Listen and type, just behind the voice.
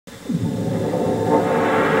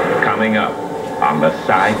coming up on the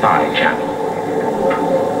Sci-Fi Channel.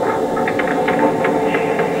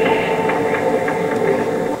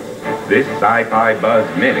 This Sci-Fi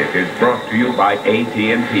Buzz Minute is brought to you by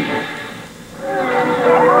AT&T.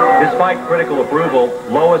 Despite critical approval,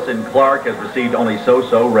 Lois and Clark has received only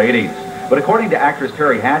so-so ratings. But according to actress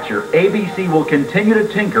Teri, ABC will continue to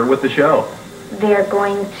tinker with the show. They're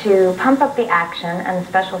going to pump up the action and the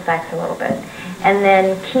special effects a little bit, and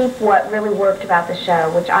then keep what really worked about the show,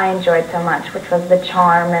 which I enjoyed so much, which was the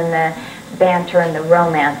charm and the banter and the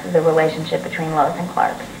romance of the relationship between Lois and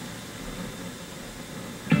Clark.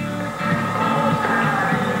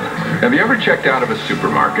 Have you ever checked out of a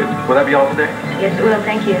supermarket? Will that be all today? Yes, it will.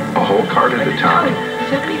 Thank you. A whole cart at a time.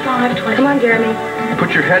 75, Come on, Jeremy.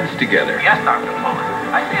 Put your heads together. Yes, Dr. Fuller.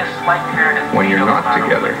 I see a slight period of... When you're not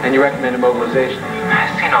together. And you recommend immobilization?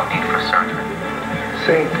 I see no need for surgery.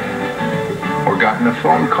 See? Or gotten a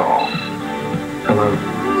phone call. Hello.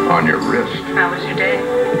 On your wrist. How was your day?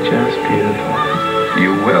 Just beautiful.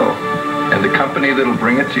 You will. And the company that'll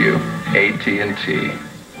bring it to you, AT&T.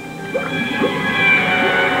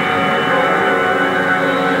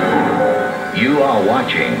 You are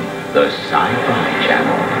watching the Sci-Fi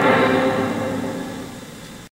Channel.